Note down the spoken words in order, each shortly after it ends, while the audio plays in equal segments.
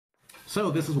So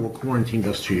this is what quarantine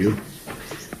does to you.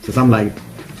 Since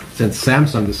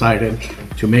Samsung decided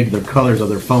to make the colors of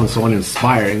their phones so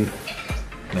uninspiring,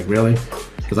 like really?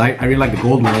 Because I really like the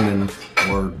gold one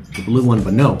or the blue one,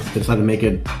 but no, they decided to make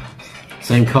it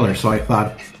same color. So I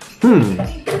thought,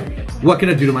 what can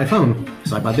I do to my phone?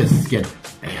 So I bought this skin.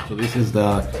 So this is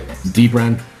the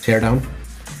DBrand teardown.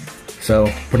 So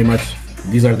pretty much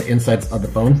these are the insides of the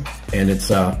phone, and it's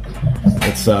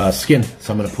skin.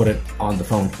 So I'm gonna put it on the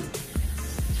phone.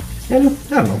 And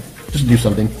I don't know, just do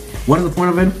something. What is the point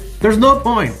of it? There's no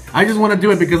point. I just want to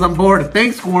do it because I'm bored.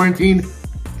 Thanks, quarantine.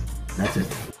 That's it.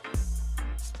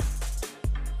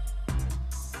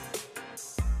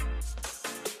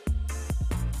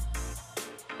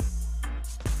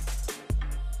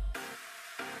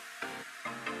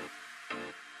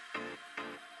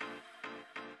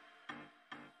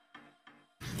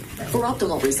 For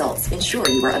optimal results, ensure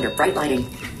you are under bright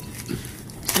lighting.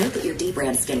 Note that your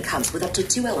DBrand skin comes with up to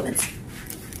 2 elements: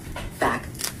 back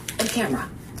and camera.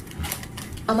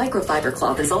 A microfiber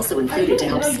cloth is also included to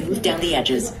help smooth down the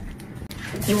edges.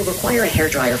 You will require a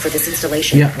hairdryer for this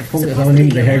installation. Yeah, of course, I don't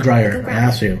need the hairdryer. I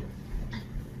asked you.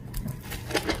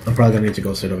 I'm probably gonna need to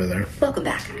go sit over there. Welcome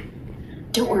back.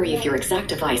 Don't worry if your exact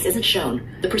device isn't shown.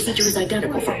 The procedure is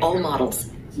identical for all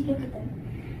models.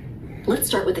 Let's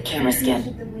start with the camera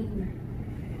skin.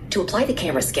 To apply the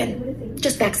camera skin,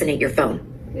 just vaccinate your phone.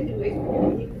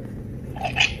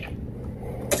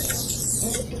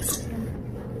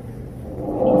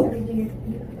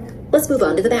 Let's move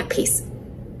on to the back piece.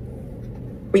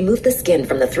 Remove the skin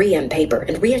from the 3M paper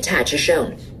and reattach as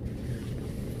shown.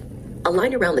 A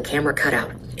line around the camera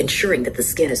cutout, ensuring that the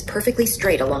skin is perfectly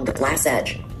straight along the glass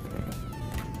edge.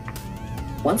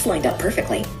 Once lined up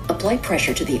perfectly, apply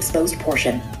pressure to the exposed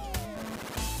portion.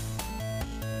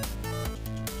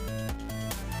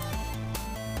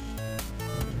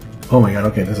 Oh my god,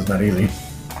 okay, this is not easy.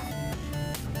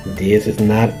 This is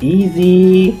not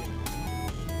easy.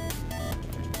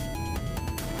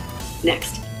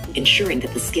 Next, ensuring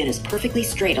that the skin is perfectly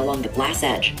straight along the glass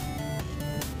edge.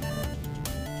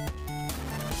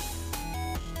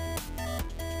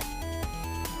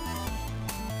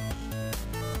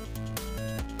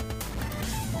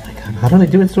 Oh my god, how do they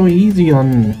do it so easy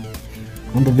on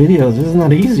the videos? This is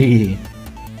not easy.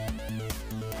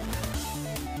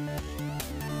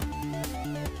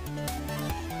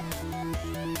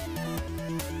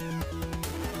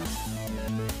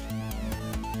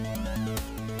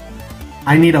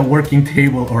 I need a working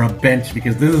table or a bench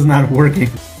because this is not working.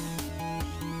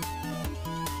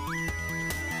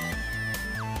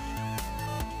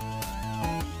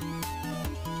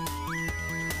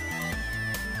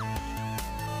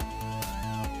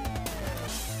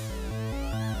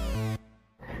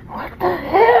 What the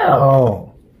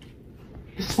hell?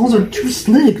 These phones are too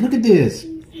slick. Look at this.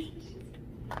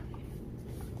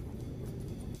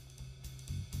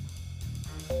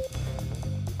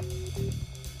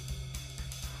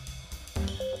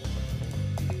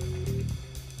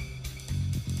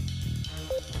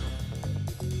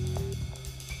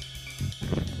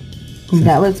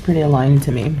 That looks pretty aligned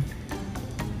to me.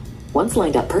 Once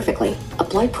lined up perfectly,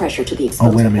 apply pressure to the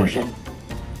exposed portion.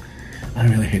 I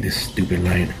really hate this stupid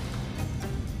light.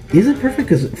 Is it perfect?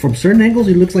 Because from certain angles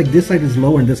it looks like this side is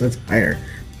lower and this side's higher.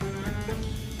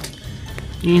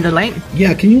 You need a light?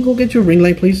 Yeah, can you go get your ring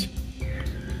light, please?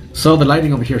 So the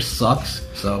lighting over here sucks.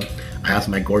 So I asked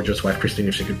my gorgeous wife Christine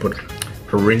if she could put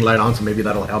her ring light on, so maybe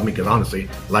that'll help me, because honestly,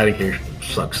 lighting here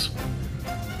sucks.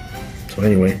 So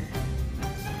anyway.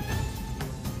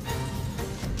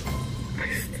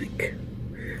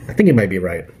 I think it might be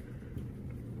right.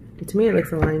 To me, it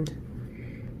looks aligned.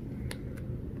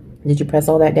 Did you press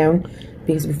all that down?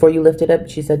 Because before you lift it up,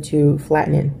 she said to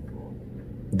flatten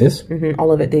it. This? Mm-hmm,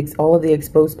 all of it, all of the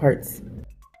exposed parts.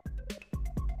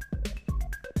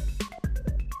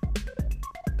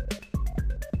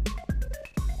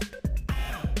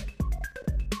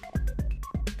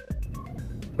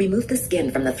 Remove the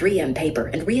skin from the 3M paper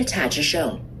and reattach as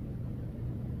shown.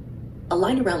 A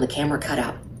line around the camera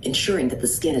cutout, ensuring that the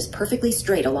skin is perfectly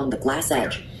straight along the glass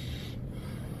edge.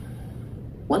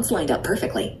 Once lined up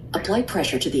perfectly, apply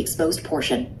pressure to the exposed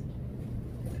portion.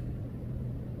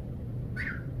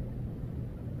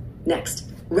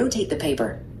 Next, rotate the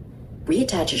paper.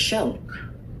 Reattach as shown.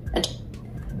 And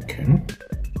okay.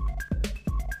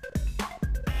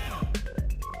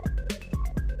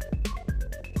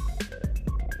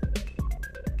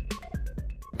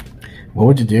 What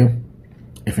would you do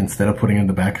if instead of putting it in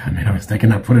the back, I made a mistake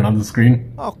and I put it on the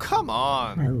screen? Oh, come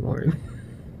on. My lord.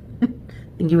 I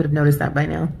think you would have noticed that by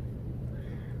now.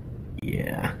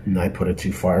 Yeah, no, I put it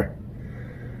too far.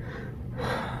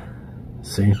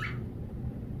 See?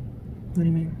 What do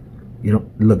you mean? You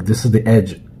know, look, this is the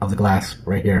edge of the glass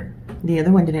right here. The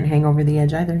other one didn't hang over the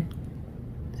edge either.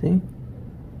 See?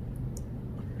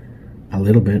 A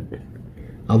little bit.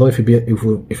 Although if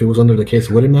it was under the case,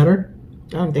 would it matter?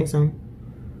 I don't think so.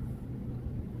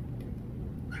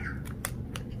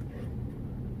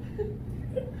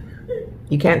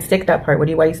 You can't stick that part. What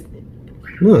do you waste?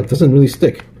 No, it doesn't really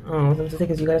stick. Oh, what I was gonna say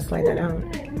is you gotta slide that out.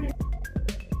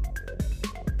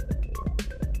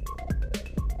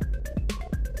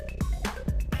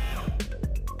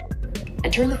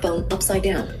 And turn the phone upside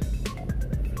down.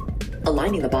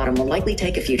 Aligning the bottom will likely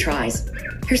take a few tries.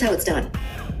 Here's how it's done.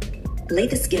 Lay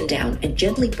the skin down and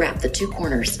gently wrap the two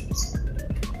corners.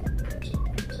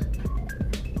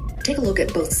 Take a look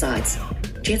at both sides.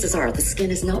 Chances are the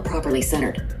skin is not properly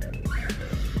centered.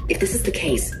 If this is the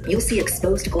case, you'll see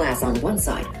exposed glass on one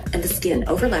side and the skin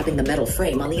overlapping the metal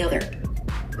frame on the other.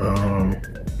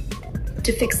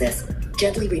 To fix this,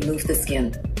 gently remove the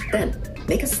skin. Then,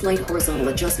 make a slight horizontal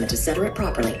adjustment to center it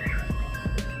properly.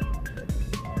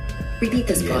 Repeat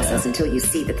this process until you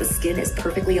see that the skin is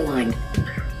perfectly aligned.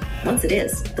 Once it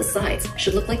is, the sides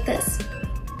should look like this.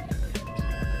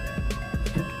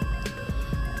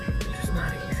 It's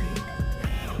not easy.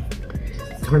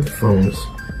 Darn phones.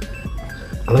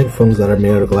 I like phones that are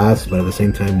made out of glass, but at the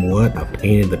same time, what a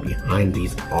pain in the behind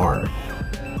these are.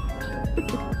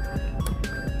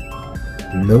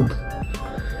 Nope.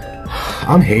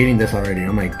 I'm hating this already.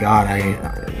 Oh my god,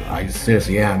 I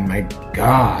seriously am. My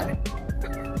god.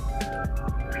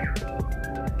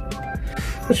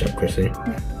 Shut up, Chrissy.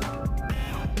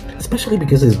 Especially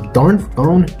because this darn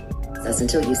phone. That's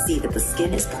until you see that the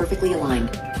skin is perfectly aligned.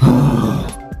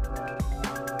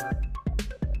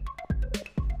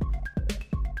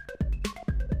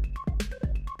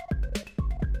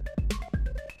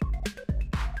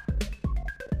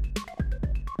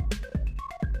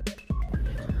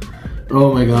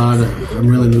 Oh my god, I'm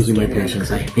really losing my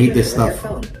patience. I hate this stuff.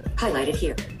 Phone, highlighted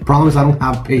here. The problem is I don't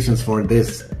have patience for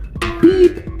this.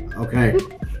 Beep. Okay.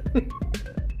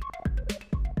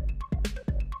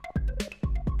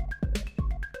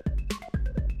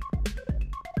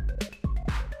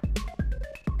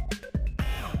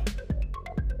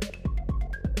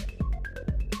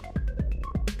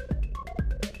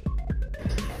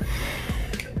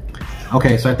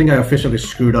 Okay, so I think I officially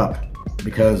screwed up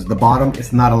because the bottom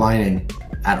is not aligning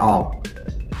at all.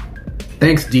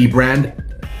 Thanks, DBrand.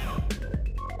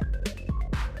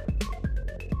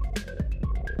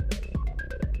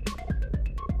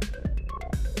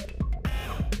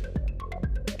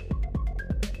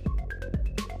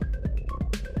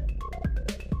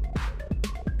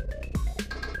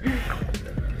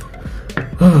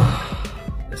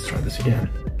 Let's try this again.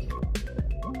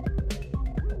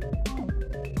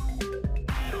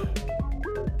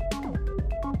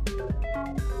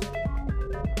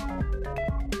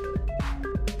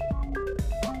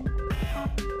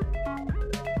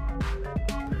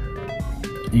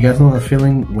 You guys know the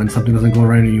feeling when something doesn't go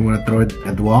right and you want to throw it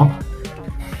at the wall?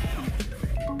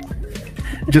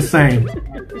 Just saying.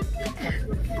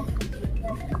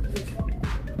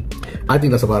 I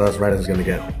think that's about as right as it's gonna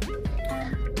get.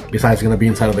 Besides, it's gonna be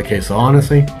inside of the case, so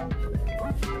honestly.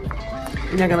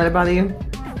 You're not gonna let it bother you?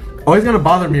 Oh, it's gonna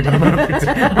bother me, but I'm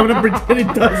gonna pretend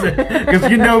it doesn't. Because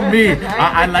you know me,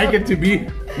 I like it to be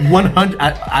 100,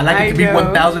 I like it to be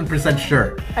 1000%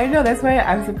 sure. I know, that's why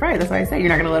I'm surprised. That's why I said you're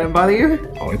not gonna let it bother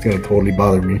you. Oh, it's gonna totally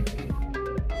bother me.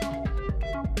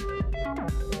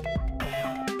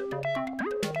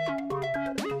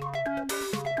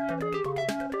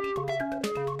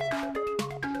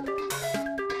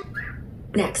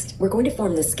 Next, we're going to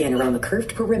form the skin around the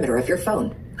curved perimeter of your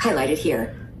phone, highlighted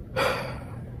here.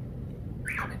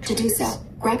 To do so,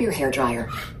 grab your hairdryer.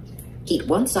 Heat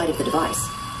one side of the device.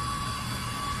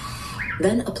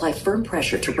 Then apply firm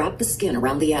pressure to wrap the skin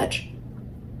around the edge.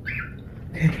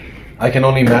 I can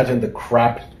only imagine the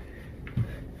crap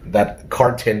that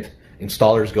car tint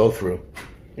installers go through.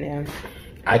 Yeah.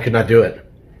 I could not do it.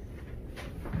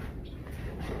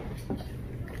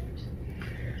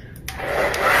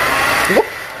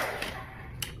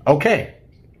 Okay,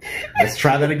 let's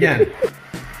try that again.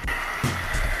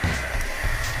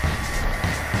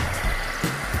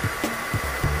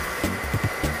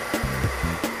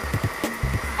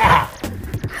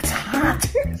 That's hot.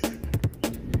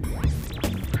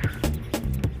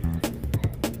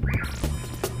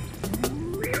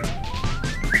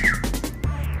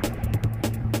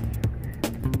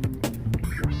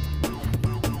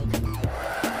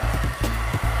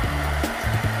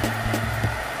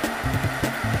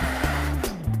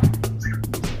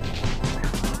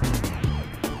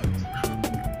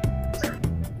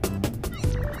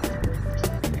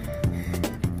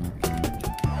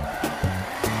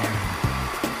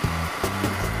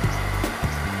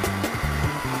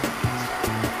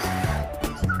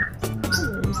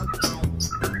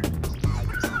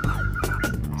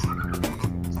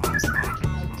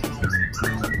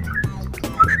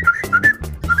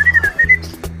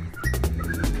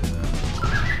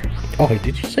 Oh,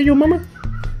 did you say your mama?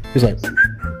 He's like,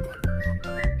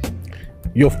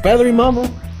 your feathery mama?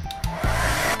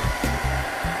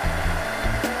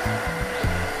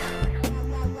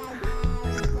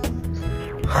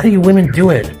 How do you women do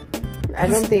it? I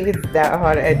don't think it's that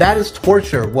hot. That is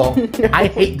torture. Well, I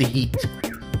hate the heat.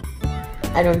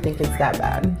 I don't think it's that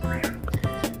bad.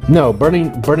 No,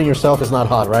 burning yourself is not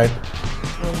hot, right?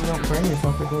 Well, you don't burn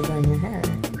yourself, it goes on your hair.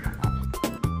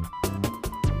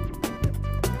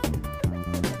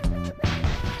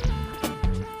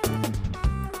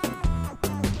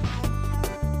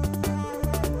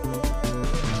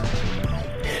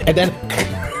 And then,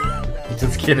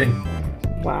 just kidding.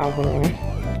 Wow, hold on.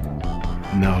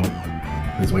 No,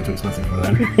 it's way too expensive for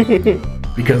that.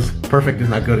 Because perfect is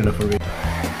not good enough for me.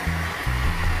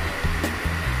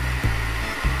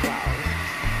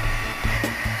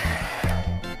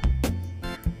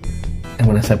 And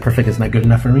when I said perfect is not good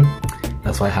enough for me,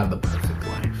 that's why I have the perfect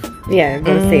life. Yeah, I'm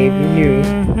gonna say you knew.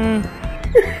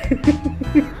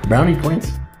 Brownie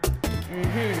points.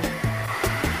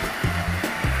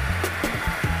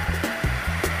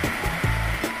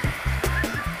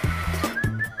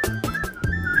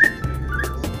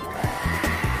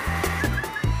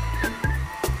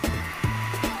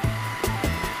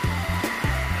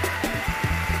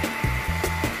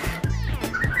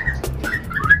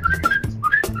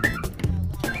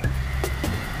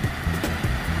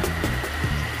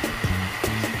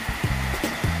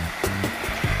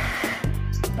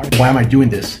 Why am I doing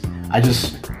this?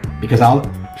 Because I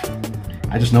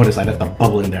just noticed I left a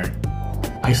bubble in there.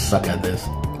 I suck at this.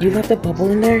 You left a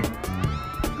bubble in there?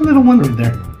 A little one right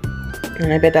there.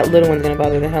 And I bet that little one's gonna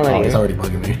bother the hell out of you. It's already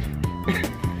bugging me.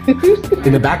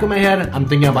 In the back of my head, I'm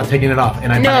thinking about taking it off,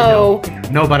 and I No.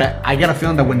 No, but I get a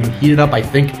feeling that when you heat it up, I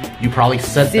think you probably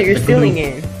set So you're sealing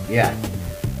it. Yeah.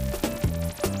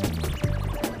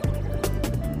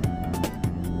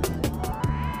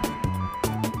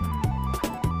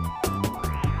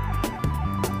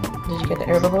 Did you get the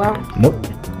air bubble out? Nope.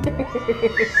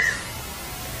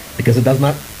 Because it does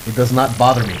not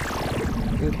bother me.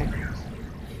 Okay.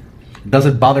 It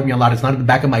doesn't bother me a lot. It's not in the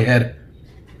back of my head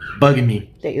bugging me.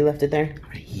 That you left it there?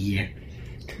 Right here.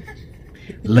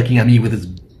 Looking at me with his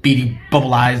beady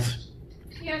bubble eyes.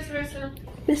 Yes, Rissa.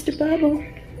 Mr. Bubble.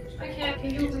 I can't.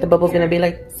 Can you? The bubble's gonna be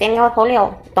like, Señor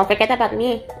Julio, don't forget about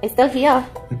me. I'm still here.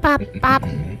 Pop, pop.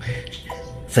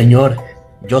 Señor,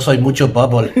 yo soy mucho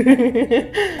bubble.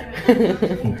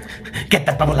 Get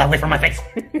that bubble away from my face.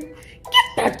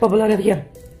 get that bubble out of here.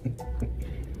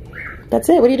 That's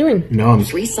it. What are you doing? No, I'm.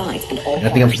 3 sides and all I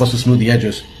think I'm corners. supposed to smooth the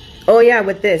edges. Oh yeah,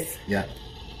 with this. Yeah.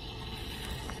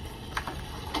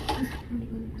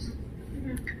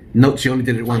 No, she only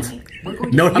did it once.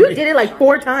 No, You did it like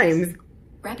 4 times.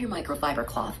 Grab your microfiber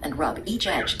cloth and rub each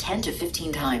edge 10 to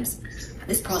 15 times.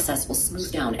 This process will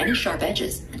smooth down any sharp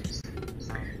edges.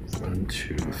 1,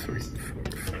 2, 3, 4,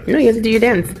 5. You know, you have to do your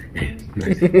dance. 9,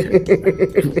 10,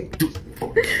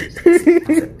 4,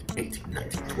 7, 18,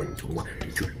 19, 20, 21,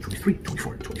 22, 23,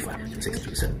 24, 25, 26,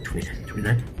 27, 28,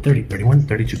 29, 30, 31,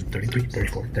 32, 33,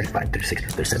 34, 35,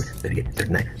 36, 37, 38,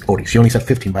 39, 40. She only said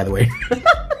 15, by the way.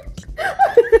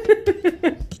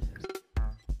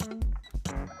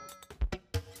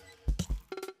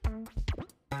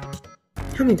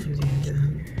 How many times do you do that?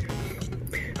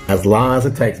 As long as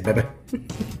it takes, baby.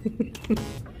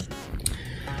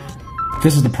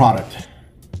 This is the product.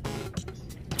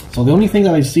 So the only thing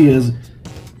that I see is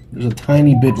there's a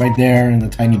tiny bit right there and a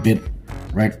tiny bit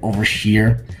right over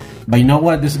here. But you know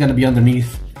what? This is going to be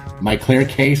underneath my clear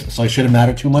case, so it shouldn't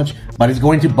matter too much. But it's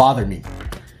going to bother me.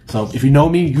 So if you know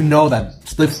me, you know that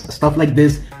stuff like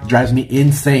this drives me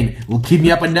insane. It will keep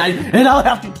me up at night, and I'll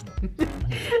have to...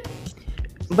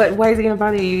 But why is it gonna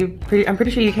bother you? I'm pretty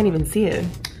sure you can't even see it.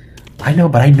 I know,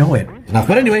 but I know it.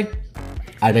 But anyway,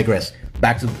 I digress.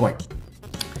 Back to the point.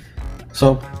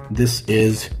 So this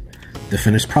is the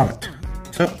finished product.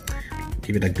 So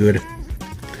give it a good...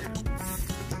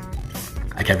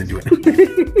 I can't even do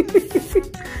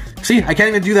it. See, I can't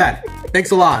even do that.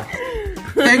 Thanks a lot.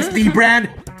 Thanks, DBrand.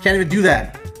 Can't even do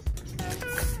that.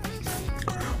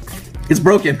 It's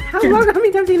broken. How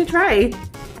many times are you gonna try?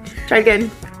 Try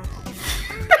again.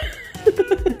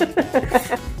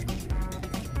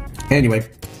 Anyway,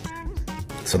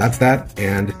 so that's that,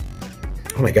 and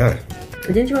oh my god.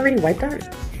 Didn't you already wipe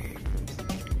that?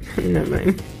 Never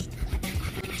mind.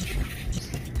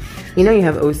 You know you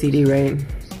have OCD, right?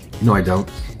 No, I don't.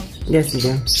 Yes, you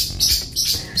do.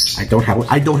 I don't have.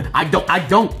 I don't.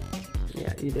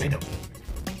 Yeah, you do. I don't.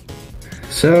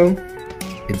 So,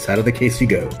 inside of the case you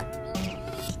go.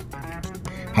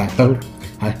 Hi ho,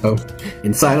 hi ho.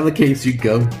 Inside of the case you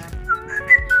go.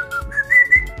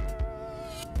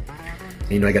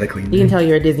 You know I gotta clean. You can tell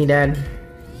you're a Disney dad.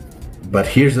 But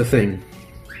here's the thing.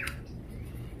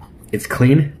 It's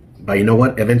clean, but you know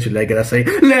what? Eventually I gotta say,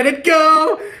 let it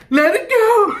go! Let it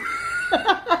go!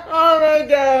 Oh my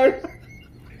god.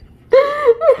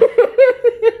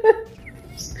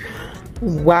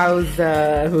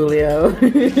 Wowza, Julio.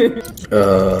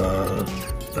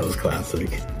 That was classic.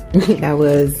 That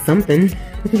was something.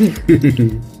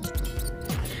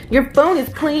 Your phone is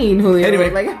clean, Julio. Anyway.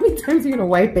 Like, how many times are you gonna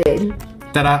wipe it?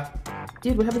 Ta-da!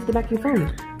 Dude, what happens to the back of your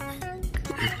phone?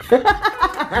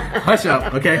 Hush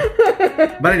up, okay?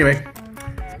 But anyway,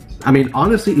 I mean,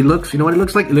 honestly, it looks, you know what it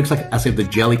looks like? It looks like as if the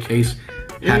jelly case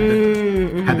had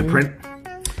the print.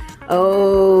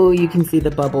 Oh, you can see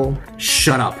the bubble.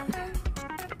 Shut up.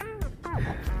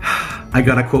 I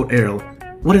gotta quote Ariel.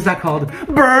 What is that called?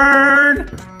 Burn!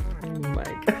 Oh my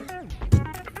god.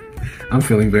 I'm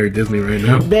feeling very Disney right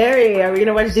now. Barry, are we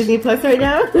gonna watch Disney Plus right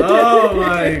now? Oh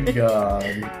my god.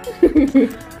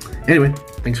 Anyway,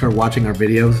 thanks for watching our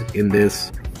videos in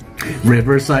this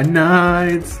Riverside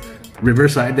nights,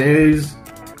 Riverside days.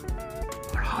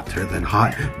 We're hotter than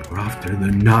hot, we're hotter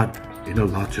than not in a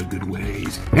lot of good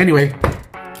ways. Anyway.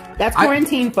 That's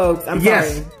quarantine, folks. I'm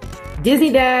yes. sorry.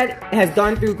 Disney Dad has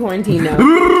gone through quarantine now.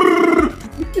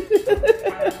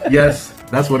 Yes,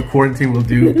 that's what quarantine will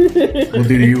do. Will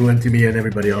do to you and to me and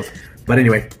everybody else. But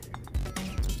anyway.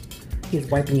 He's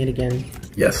wiping it again.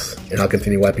 Yes, and I'll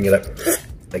continue wiping it up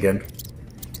again.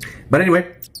 But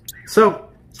anyway, so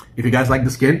if you guys like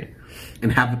the skin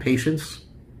and have the patience,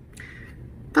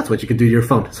 that's what you can do to your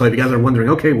phone. So if you guys are wondering,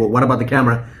 okay, well, what about the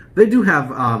camera? They do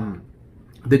have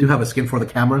a skin for the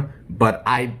camera, but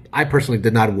I personally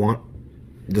did not want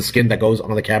the skin that goes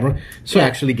on the camera, so I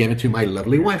actually gave it to my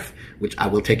lovely wife, which I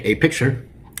will take a picture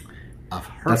of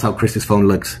her. That's how Christy's phone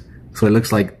looks. So it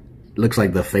looks like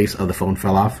the face of the phone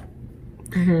fell off.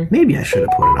 Maybe I should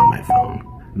have put it on my phone.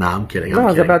 Nah, I'm kidding. I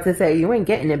was about to say, you ain't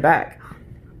getting it back.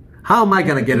 How am I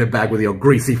gonna get it back with your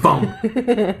greasy phone?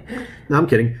 No, I'm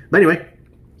kidding. But anyway,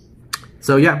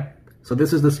 so yeah, so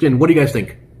this is the skin. What do you guys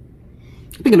think?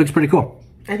 I think it looks pretty cool.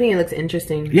 I think it looks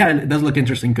interesting. Yeah, and it does look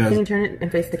interesting because... Can you turn it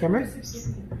and face the camera?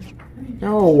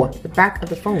 No, the back of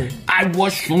the phone. I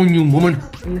was showing you, woman.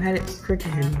 You had it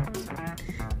crooked.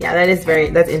 Yeah,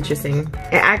 that's interesting.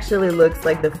 It actually looks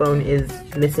like the phone is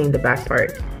missing the back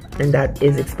part, and that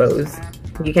is exposed.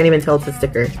 You can't even tell it's a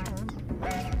sticker.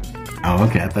 Oh,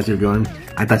 okay. I thought you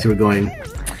were going.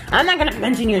 I'm not gonna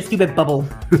mention your stupid bubble.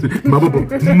 Mine.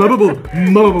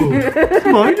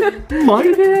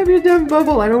 You can have your dumb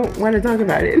bubble. I don't want to talk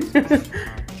about it.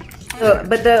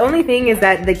 But the only thing is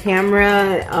that the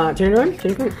camera. Turn it on.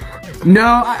 Turn it on.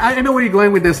 No, I know where you're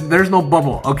going with this. There's no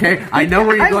bubble, okay? I know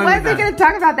where you're going with that. I wasn't gonna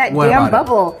talk about that What damn about it?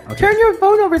 bubble. Okay. Turn your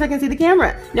phone over so I can see the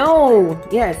camera. No.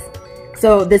 Yes.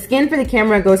 So the skin for the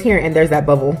camera goes here, and there's that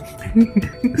bubble.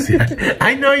 See,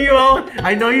 I know you all.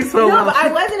 I know you so well. No, but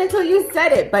I wasn't until you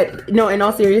said it. But no, in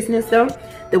all seriousness though,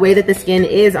 the way that the skin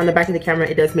is on the back of the camera,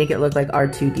 it does make it look like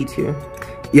R2-D2.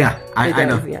 Yeah, I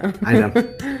know. Yeah. I know.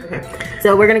 Okay.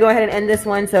 So we're gonna go ahead and end this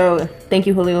one. So thank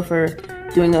you, Julio, for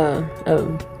doing a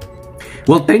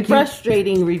Well, thank you.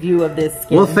 frustrating review of this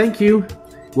skin. Well, thank you.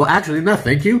 Well, actually, no,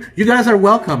 thank you. You guys are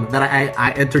welcome that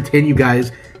I entertain you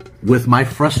guys with my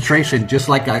frustration, just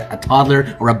like a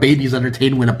toddler or a baby's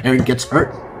entertained when a parent gets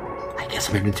hurt. I guess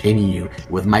I'm entertaining you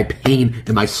with my pain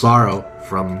and my sorrow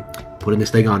from putting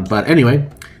this thing on. But anyway,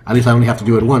 at least I only have to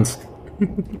do it once.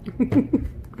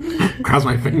 Cross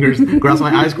my fingers, cross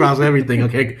my eyes, cross everything,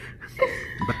 okay?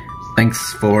 But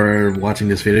thanks for watching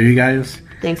this video, you guys.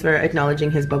 Thanks for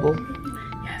acknowledging his bubble.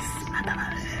 Yes, I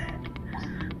love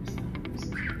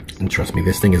it. And trust me,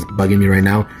 this thing is bugging me right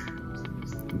now.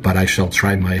 But I shall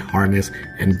try my hardest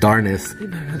and darnest. You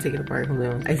better not take it apart,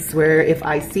 Julio. I swear, if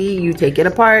I see you take it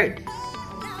apart,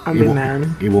 I'll be mad.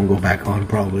 It won't go back on,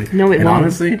 probably. No, it won't.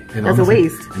 Honestly, That's a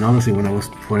waste. And honestly, when I was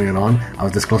putting it on, I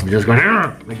was this close to just going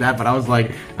like that. But I was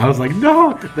like,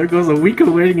 no, there goes a week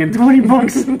of waiting and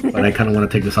 $20. But I kind of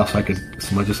want to take this off so I could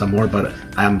smudge it some more. But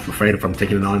I'm afraid if I'm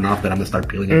taking it on and off, that I'm gonna start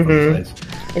peeling it from the sides.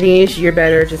 I think you're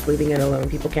better just leaving it alone.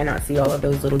 People cannot see all of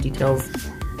those little details.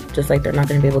 Just like they're not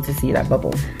going to be able to see that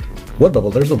bubble. What bubble?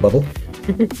 There's no bubble.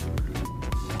 I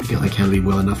feel I can't leave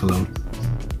well enough alone.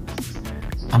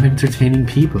 I'm entertaining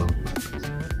people.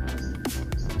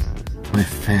 My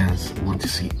fans want to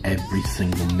see every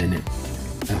single minute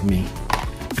of me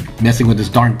messing with this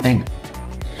darn thing.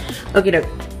 Okay, doke.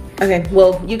 Okay,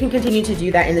 well, you can continue to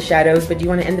do that in the shadows, but do you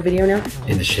want to end the video now?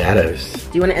 In the shadows.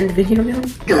 Do you want to end the video now?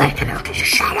 You like to look at your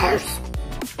shadows?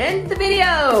 End the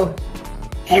video!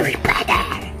 Everybody.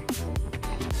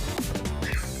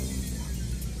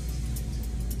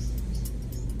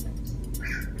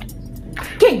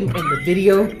 can't do in the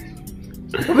video.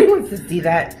 Nobody wants to see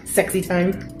that sexy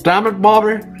time. Damn it,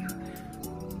 Bobby.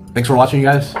 Thanks for watching, you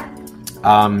guys.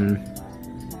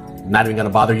 Not even gonna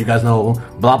bother you guys. No,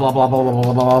 blah blah blah blah blah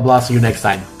blah blah blah. See you next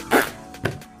time.